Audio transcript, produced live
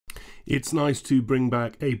It's nice to bring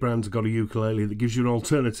back a brand of GotAUkulele that gives you an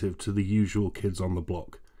alternative to the usual kids on the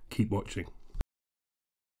block. Keep watching.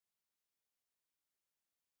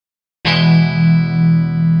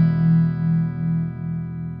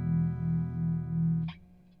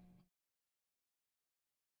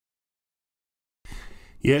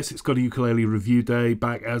 Yes, it's GotAUkulele review day,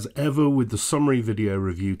 back as ever with the summary video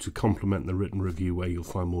review to complement the written review, where you'll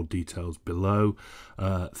find more details below.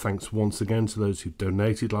 Thanks once again to those who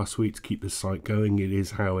donated last week to keep this site going. It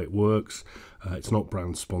is how it works. It's not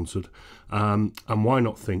brand sponsored. And why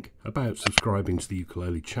not think about subscribing to the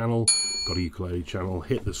ukulele channel, GotAUkulele channel.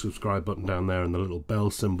 Hit the subscribe button down there and the little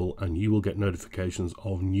bell symbol, and you will get notifications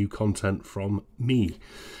of new content from me.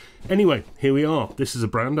 Anyway, here we are. This is a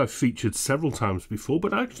brand I've featured several times before,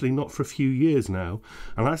 but actually not for a few years now.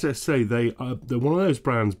 And as I say, they're one of those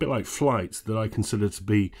brands, a bit like Flights, that I consider to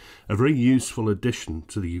be a very useful addition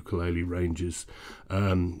to the ukulele ranges.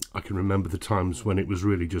 I can remember the times when it was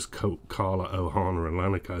really just Carla, Ohana and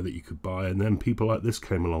Lanikai that you could buy, and then people like this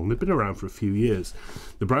came along. They've been around for a few years.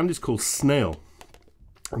 The brand is called Snail,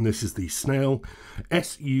 and this is the Snail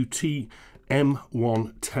SUT-M1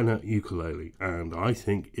 tenor ukulele, and I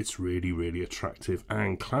think it's really attractive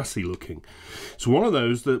and classy looking. It's one of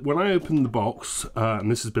those that when I opened the box, and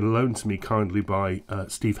this has been loaned to me kindly by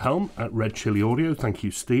Steve Helm at Red Chili Audio, thank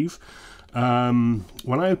you Steve. When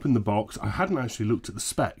I opened the box, I hadn't actually looked at the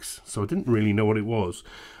specs, so I didn't really know what it was,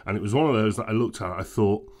 and it was one of those that I looked at, I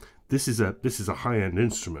thought this is a high-end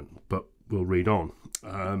instrument, but we'll read on.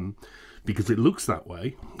 Because it looks that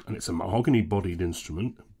way, and it's a mahogany bodied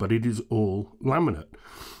instrument, but it is all laminate,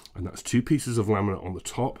 and that's 2 pieces of laminate on the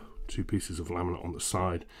top, 2 pieces of laminate on the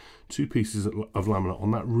side, 2 pieces of laminate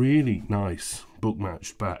on that really nice book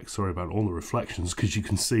matched back. Sorry about all the reflections, because you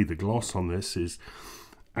can see the gloss on this is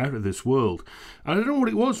out of this world. And I don't know what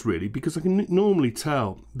it was really, because I can normally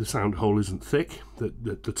tell the sound hole isn't thick,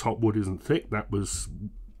 that the top wood isn't thick. That was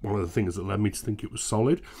one of the things that led me to think it was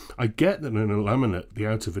solid. I get that in a laminate, the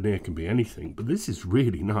outer veneer can be anything, but this is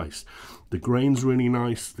really nice. The grain's really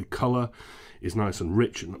nice, the colour is nice and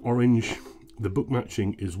rich and orange. The book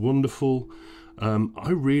matching is wonderful. I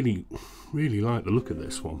really like the look of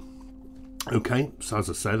this one. Okay, so as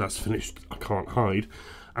I say, that's finished. I can't hide.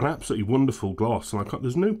 An absolutely wonderful gloss, and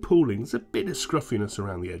there's no pooling. There's a bit of scruffiness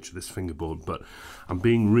around the edge of this fingerboard, but I'm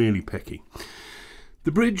being really picky.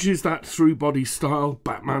 The bridge is that through body style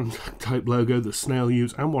Batman type logo that Snail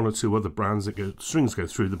use, and 1 or 2 other brands that strings go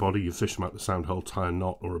through the body. You fish them out the sound hole, tie a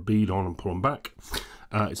knot or a bead on and pull them back.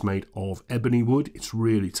 It's made of ebony wood. It's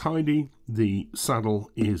really tidy. The saddle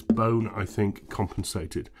is bone, I think,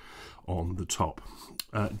 compensated on the top.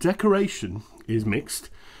 Decoration is mixed.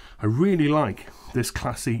 I really like this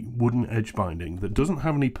classy wooden edge binding that doesn't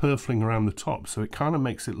have any purfling around the top, so it kind of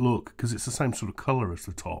makes it look, because it's the same sort of colour as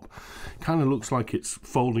the top, it kind of looks like it's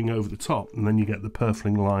folding over the top, and then you get the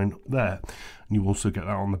purfling line there, and you also get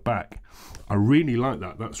that on the back. I really like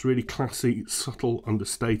that. That's really classy, subtle,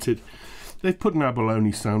 understated. They've put an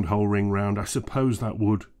abalone sound hole ring round. I suppose that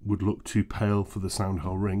would look too pale for the sound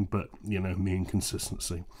hole ring, but you know, me and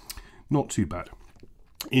consistency. Not too bad.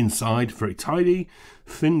 Inside, very tidy,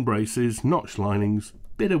 thin braces, notch linings,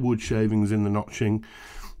 bit of wood shavings in the notching,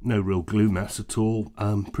 no real glue mess at all,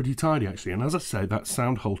 pretty tidy actually. And as I say, that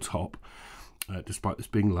sound hole top, despite this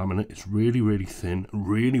being laminate, it's really thin,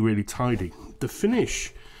 really tidy. The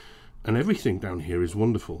finish and everything down here is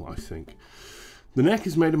wonderful, I think. The neck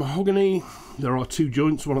is made of mahogany. There are 2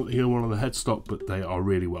 joints, one at the heel, one on the headstock, but they are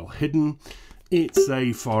really well hidden. It's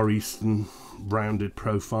a Far Eastern rounded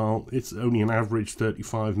profile. It's only an average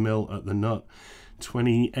 35mm at the nut,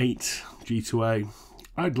 28 G2A.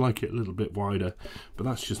 I'd like it a little bit wider, but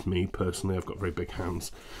that's just me personally. I've got very big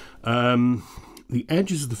hands. The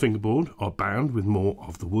edges of the fingerboard are bound with more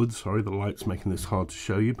of the wood. Sorry, the light's making this hard to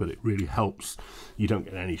show you, but it really helps. You don't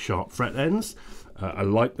get any sharp fret ends. I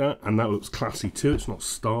like that, and that looks classy too. It's not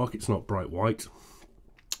stark, it's not bright white.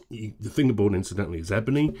 The fingerboard, incidentally, is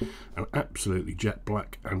ebony and absolutely jet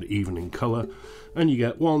black and even in colour. And you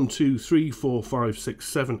get 1, 2, 3, 4, 5, 6,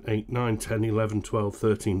 7, 8, 9, 10, 11, 12,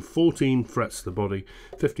 13, 14 frets to the body,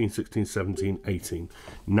 15, 16, 17, 18.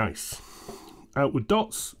 Nice. Outward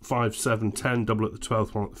dots, 5, 7, 10, double at the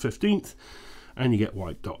 12th, 1 at the 15th. And you get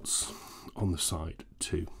white dots on the side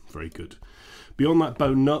too. Very good. Beyond that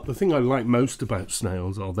bone nut, the thing I like most about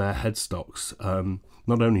Snails are their headstocks.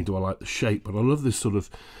 Not only do I like the shape, but I love this sort of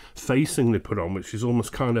facing they put on, which is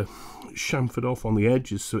almost kind of chamfered off on the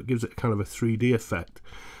edges, so it gives it kind of a 3D effect.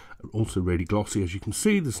 Also really glossy, as you can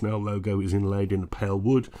see. The Snail logo is inlaid in a pale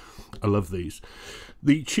wood. I love these.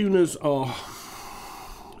 The tuners are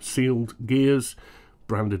sealed gears,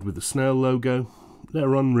 branded with the Snail logo.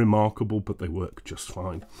 They're unremarkable, but they work just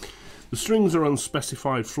fine. The strings are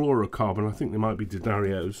unspecified fluorocarbon. I think they might be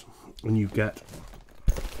D'Addarios, and you get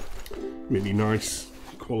really nice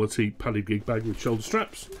quality padded gig bag with shoulder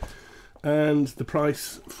straps. And the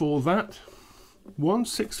price for that,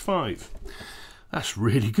 $165. That's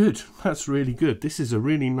really good. That's really good. This is a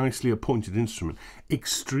really nicely appointed instrument.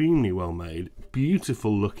 Extremely well made.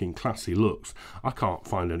 Beautiful looking, classy looks. I can't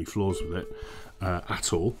find any flaws with it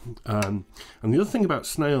at all. And the other thing about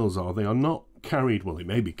Snails are they are not carried, well, they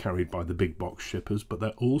may be carried by the big box shippers, but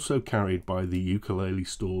they're also carried by the ukulele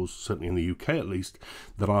stores, certainly in the UK at least,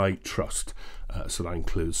 that I trust. So that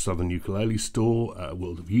includes Southern Ukulele Store,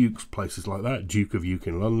 World of Ukes, places like that. Duke of Uke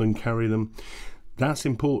in London carry them. That's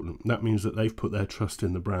important. That means that they've put their trust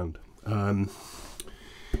in the brand.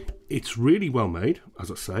 It's really well made,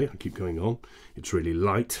 as I say. I keep going on. It's really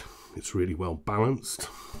light. It's really well balanced.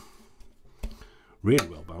 Really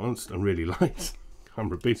well balanced and really light. I'm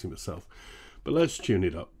repeating myself. But let's tune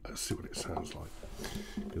it up. Let's see what it sounds like,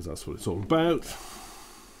 because that's what it's all about.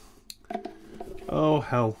 Oh,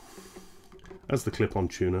 hell. As the clip-on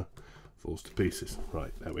tuner falls to pieces.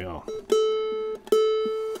 Right, there we are.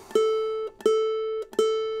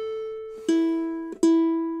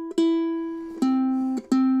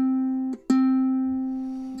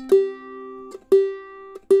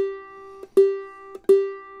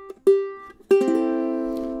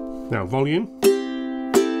 Now, volume.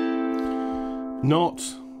 Not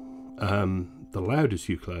the loudest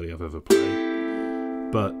ukulele I've ever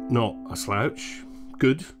played, but not a slouch.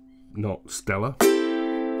 Good, not stellar.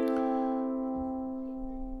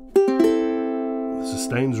 The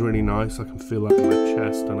sustain's really nice. I can feel that in my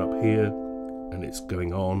chest and up here, and it's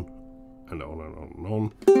going on and on and on and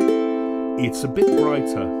on. It's a bit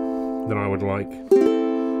brighter than I would like,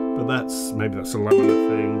 but maybe that's a laminate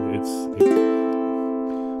thing.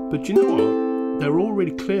 But you know what? They're all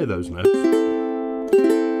really clear, those notes.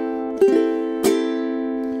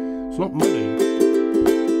 It's not muddy.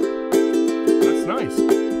 That's nice.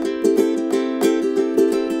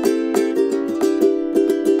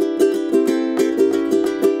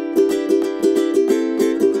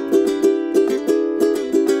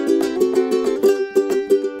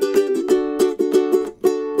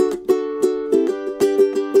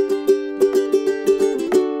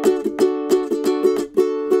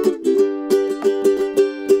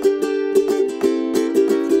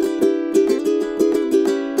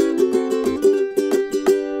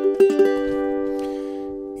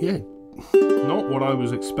 Yeah, not what I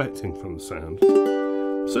was expecting from the sound.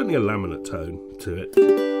 Certainly a laminate tone to it.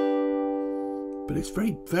 But it's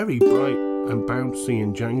very, very bright and bouncy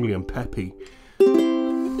and jangly and peppy.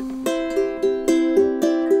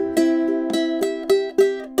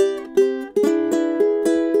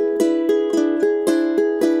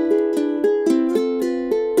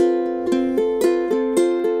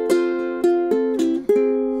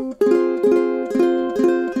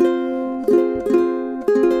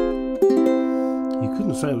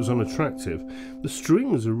 Say it was unattractive. The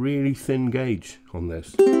strings are really thin gauge on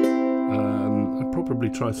this. I'd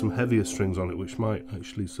probably try some heavier strings on it, which might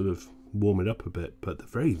actually sort of warm it up a bit, but they're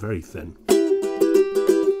very, very thin.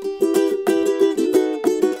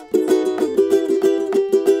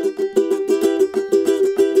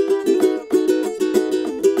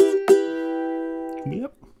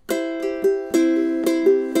 Yep.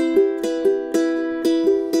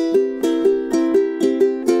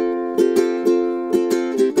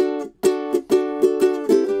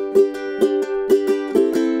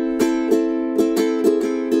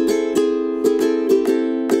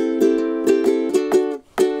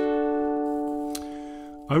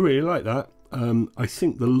 I really like that. I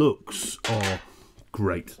think the looks are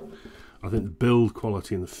great. I think the build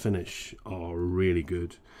quality and the finish are really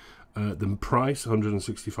good. The price,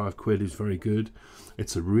 165 quid, is very good.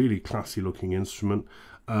 It's a really classy looking instrument.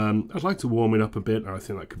 I'd like to warm it up a bit. I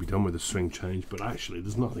think that could be done with a string change, but actually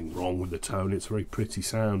there's nothing wrong with the tone. It's a very pretty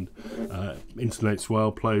sound. Intonates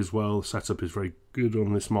well, plays well. The setup is very good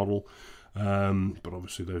on this model. But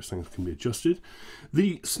obviously those things can be adjusted.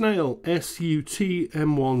 The Snail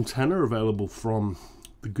SUT-M1 Tenor, available from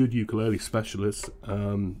the Good Ukulele Specialist,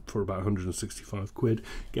 for about 165 quid,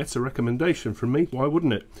 gets a recommendation from me. Why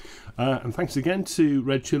wouldn't it? And thanks again to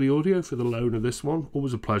Red Chili Audio for the loan of this one.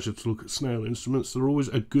 Always a pleasure to look at Snail instruments. They're always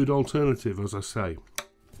a good alternative, as I say.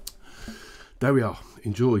 There we are.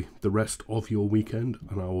 Enjoy the rest of your weekend,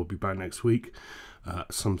 and I will be back next week.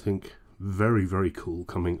 Something very, very cool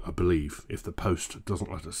coming, I believe, if the post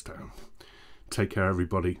doesn't let us down. Take care,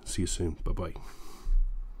 everybody. See you soon. Bye-bye.